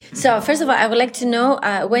So first of all, I would like to know,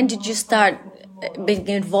 when did you start being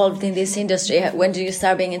involved in this industry? When did you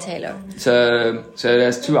start being a tailor? So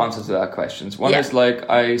there's two answers to that question. One is like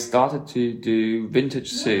I started to do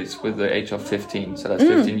vintage suits with the age of 15. So that's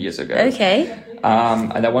 15 years ago. Okay.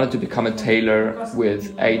 And I wanted to become a tailor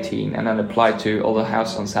with 18 and then applied to all the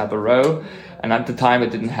houses on Savile Row. And at the time, I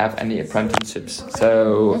didn't have any apprenticeships.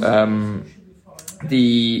 So,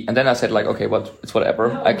 and then I said like, okay, well, it's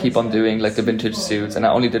whatever. I keep on doing like the vintage suits, and I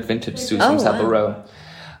only did vintage suits on Savile Row.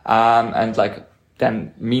 And like,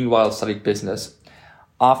 then meanwhile studied business.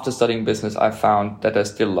 After studying business, I found that I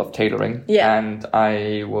still love tailoring. Yeah. And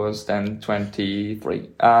I was then 23.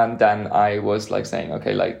 And then I was like saying,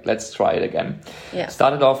 okay, like, let's try it again. Yeah.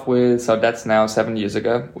 Started off with, so that's now 7 years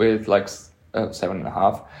ago, with like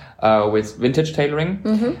 7.5, with vintage tailoring.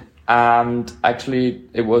 Mm-hmm. And actually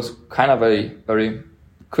it was kind of a very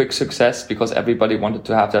quick success because everybody wanted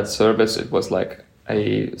to have that service. It was like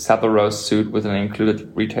a Savile Row suit with an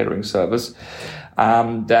included retailoring service.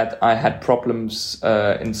 That I had problems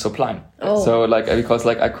in supplying. Oh. So like because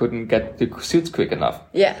like I couldn't get the suits quick enough.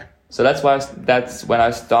 Yeah. So that's when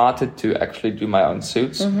I started to actually do my own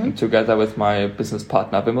suits, and together with my business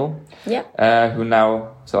partner Vimmel. Yeah. Who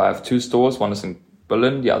now, so I have two stores. One is in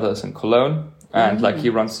Berlin, the other is in Cologne, and like he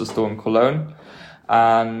runs the store in Cologne.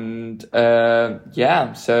 And so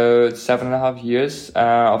 7.5 years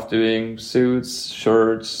of doing suits,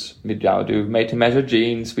 shirts. We now do made-to-measure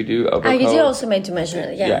jeans. We do overcoats. You do also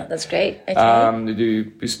made-to-measure. Yeah, that's great. Okay. We do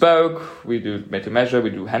bespoke. We do made-to-measure.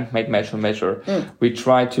 We do handmade measure. We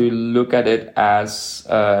try to look at it as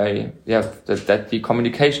that the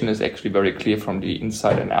communication is actually very clear from the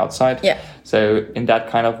inside and outside. Yeah. So in that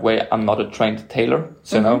kind of way, I'm not a trained tailor.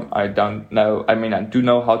 So no, I don't know. I mean, I do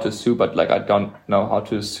know how to sew, but like I don't know how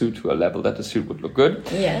to sew to a level that the suit would look good.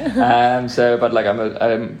 Yeah. But like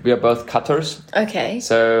we are both cutters. Okay.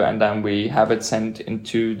 So, and then we have it sent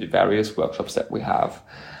into the various workshops that we have.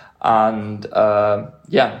 And, so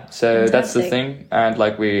Fantastic. That's the thing. And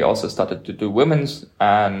like we also started to do women's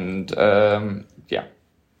and, Do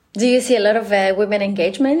you see a lot of women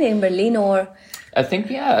engagement in Berlin or? I think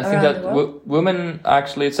that women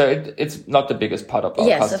actually, so it's not the biggest part of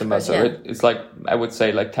our customers. Of course, so it's like, I would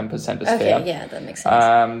say like 10% is fair. Okay, yeah, that makes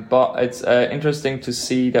sense. But it's interesting to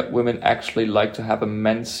see that women actually like to have a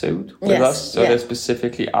men's suit with us. So they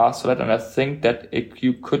specifically asked for that. And I think that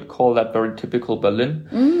you could call that very typical Berlin,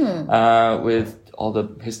 with all the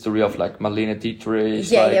history of like Marlene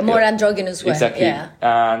Dietrich. More androgynous way. Exactly. Yeah.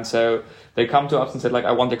 And so they come to us and said like,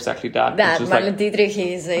 I want exactly that. Marlene Dietrich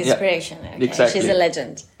is the inspiration. Yeah, okay. exactly. She's a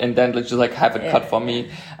legend. And then let's just like have it cut for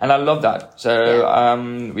me. And I love that.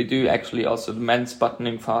 So, we do actually also men's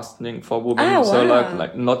buttoning, fastening for women. So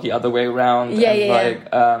like not the other way around.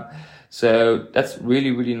 So that's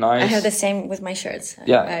really, really nice. I have the same with my shirts.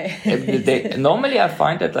 Yeah. Normally I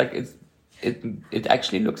find that like it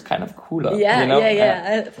actually looks kind of cooler.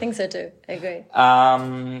 I think so too. I agree.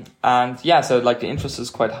 So like the interest is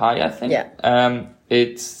quite high, I think. Yeah.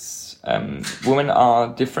 It's women are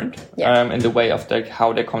different in the way of like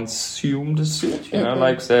how they consume the suit. You know,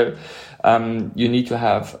 like so. You need to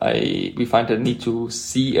have we find a need to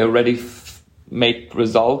see a ready-made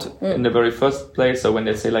result in the very first place. So when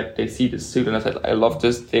they say like they see the suit and I said I love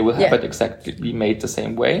this, they will have it exactly made the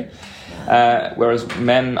same way. Whereas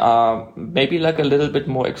men are maybe like a little bit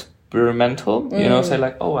more experimental, you know, say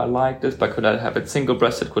like, oh, I like this, but could I have it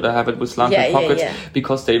single-breasted? Could I have it with slanted pockets?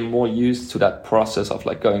 Because they're more used to that process of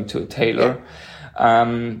like going to a tailor. I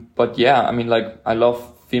mean, like I love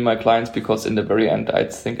female clients because in the very end, I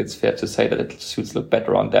think it's fair to say that it suits look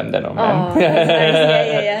better on them than on men.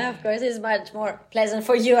 That's nice. Of course, it's much more pleasant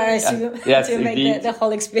for you, I assume, to make the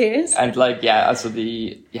whole experience. And like,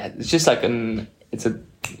 it's just like it's a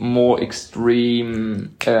more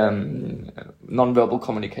extreme non-verbal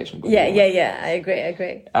communication. I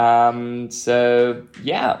agree.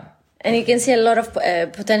 And you can see a lot of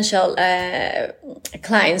potential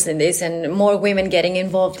clients in this and more women getting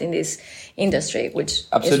involved in this industry, which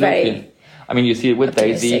is very I mean, you see it with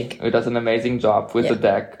optimistic. Daisy, who does an amazing job with the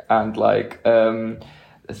deck. And like, I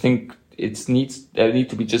think there need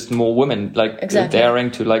to be just more women, like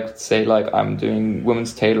daring to like say like, I'm doing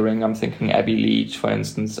women's tailoring. I'm thinking Abby Leach, for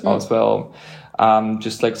instance, as well.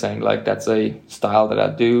 Just like saying like, that's a style that I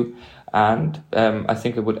do. And I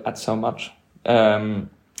think it would add so much. And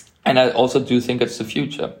I also do think it's the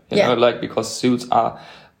future, you know, like because suits are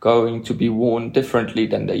going to be worn differently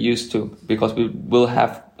than they used to, because we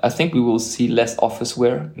will see less office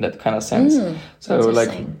wear in that kind of sense. So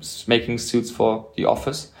like making suits for the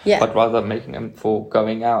office, but rather making them for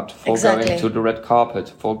going out, for going to the red carpet,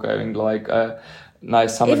 for going like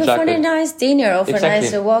nice summer even jacket. Even for a nice dinner or for Exactly.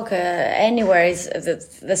 a nice walk anywhere,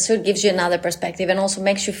 the suit gives you another perspective and also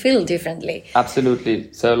makes you feel differently.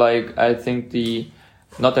 Absolutely. So like, I think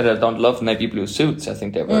not that I don't love navy blue suits, I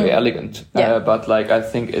think they're very elegant. Yeah. But like, I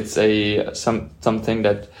think it's something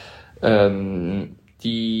that,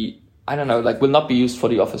 I don't know, like will not be used for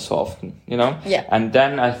the office so often, you know? Yeah. And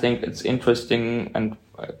then I think it's interesting, and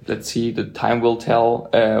let's see, the time will tell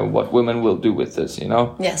what women will do with this, you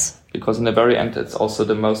know? Yes. Because in the very end, it's also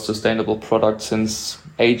the most sustainable product since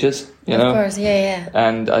ages, you know? Of course, yeah.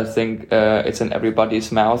 And I think it's in everybody's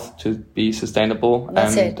mouth to be sustainable.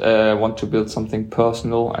 That's and want to build something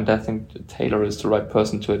personal. And I think the tailor is the right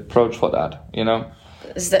person to approach for that, you know?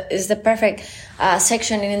 Is the perfect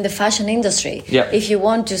section in the fashion industry. Yeah. If you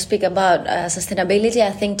want to speak about sustainability,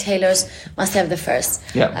 I think tailors must have the first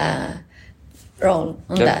role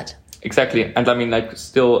on that. Exactly. And I mean, like,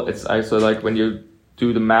 still, it's also like when you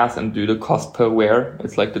do the math and do the cost per wear,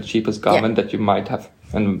 it's like the cheapest garment that you might have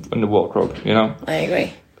in the wardrobe, you know? I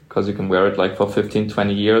agree. Because you can wear it like for 15,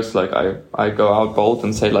 20 years. Like I go out bold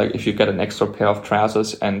and say, like, if you get an extra pair of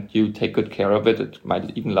trousers and you take good care of it, it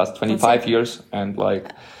might even last 25 years. And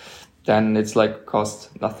like, then it's like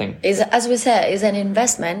cost nothing. As we said, is an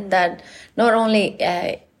investment that not only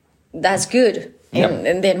that's good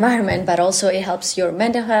in the environment, but also it helps your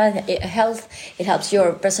mental health, it helps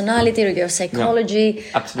your personality, your psychology,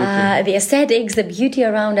 the aesthetics, the beauty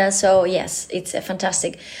around us. So yes, it's a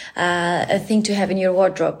fantastic thing to have in your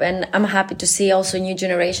wardrobe. And I'm happy to see also new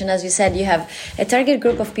generation. As you said, you have a target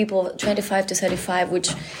group of people 25 to 35,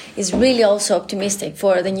 which is really also optimistic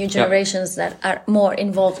for the new generations that are more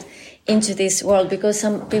involved into this world, because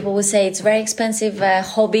some people will say it's very expensive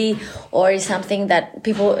hobby, or is something that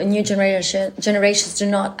new generations do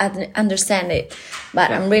not understand it. But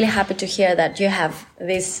I'm really happy to hear that you have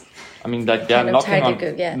this. I mean, like,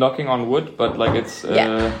 knocking on wood, but like it's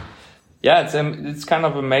kind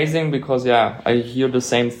of amazing because I hear the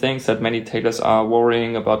same things that many tailors are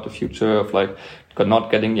worrying about the future of like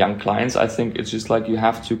not getting young clients. I think it's just like you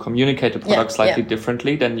have to communicate the product slightly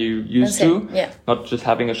differently than you used to. Not just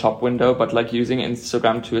having a shop window, but like using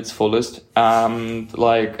Instagram to its fullest,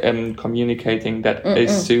 communicating that a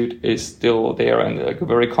suit is still there and like a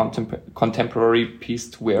very contemporary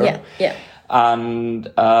piece to wear. And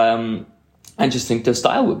I just think the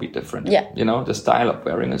style will be different. You know, the style of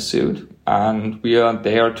wearing a suit, and we are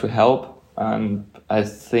there to help. And I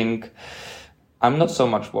think I'm not so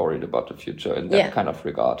much worried about the future in that kind of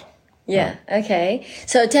regard. Okay.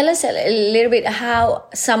 So tell us a little bit how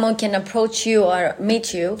someone can approach you or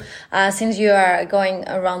meet you, since you are going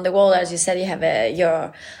around the world. As you said, you have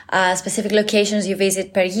your specific locations you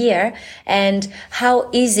visit per year, and how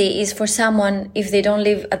easy is for someone, if they don't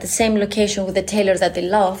live at the same location with the tailor that they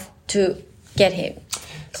love, to get him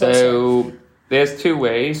closer? So there's two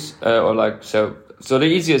ways, so the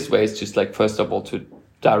easiest way is just like, first of all, to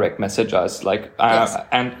direct message us,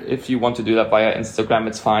 and if you want to do that via Instagram,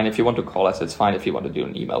 it's fine. If you want to call us, it's fine. If you want to do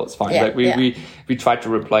an email, it's fine. We try to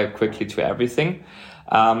reply quickly to everything.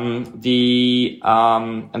 And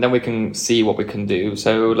then we can see what we can do.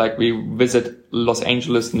 So like, we visit Los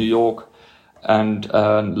Angeles, New York, and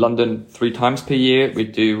London 3 times per year. We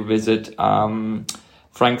do visit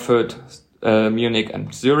Frankfurt, Munich,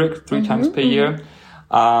 and Zurich 3 times per year.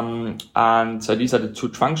 And so these are the 2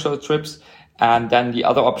 trunk show trips. And then the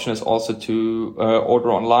other option is also to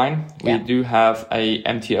order online. We do have a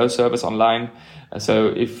MTO service online.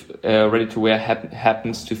 So if ready to wear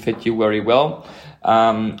happens to fit you very well,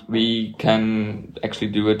 we can actually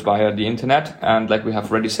do it via the internet, and like we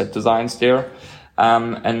have ready set designs there.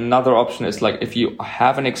 Another option is like, if you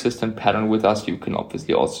have an existing pattern with us, you can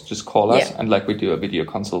obviously also just call us and like we do a video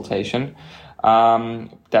consultation. We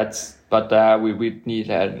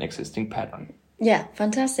need an existing pattern. Yeah,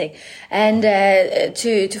 fantastic. And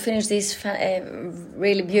to finish this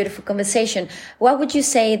really beautiful conversation, what would you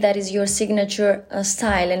say that is your signature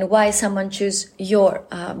style, and why someone choose your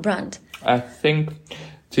brand? I think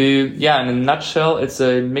in a nutshell, it's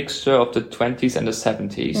a mixture of the 20s and the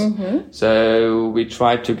 70s. So we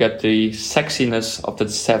try to get the sexiness of the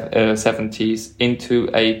 70s into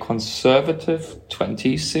a conservative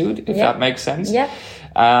 20s suit, if that makes sense.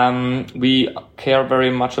 We care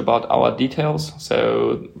very much about our details.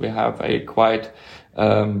 So we have a quite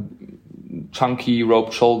chunky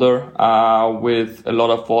rope shoulder with a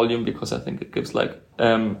lot of volume, because I think it gives like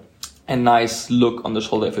a nice look on the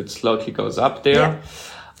shoulder if it slowly goes up there.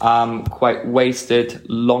 Quite waisted,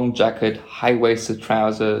 long jacket, high-waisted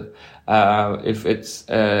trouser.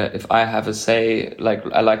 If I have a say, like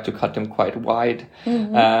I like to cut them quite wide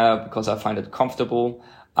because I find it comfortable.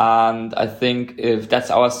 And I think if that's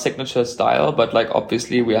our signature style, but like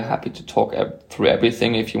obviously we are happy to talk through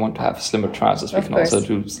everything. If you want to have slimmer trousers, we can also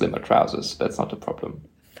do slimmer trousers. That's not a problem.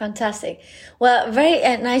 Fantastic. Well, very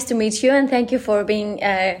nice to meet you, and thank you for being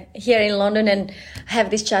here in London and have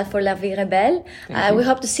this chat for La Vie Rebelle. We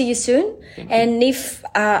hope to see you soon. And if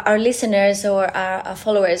our listeners or our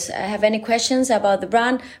followers have any questions about the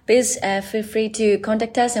brand, please feel free to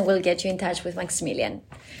contact us and we'll get you in touch with Maximilian.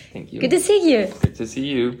 Thank you. Good to see you. Good to see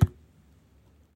you.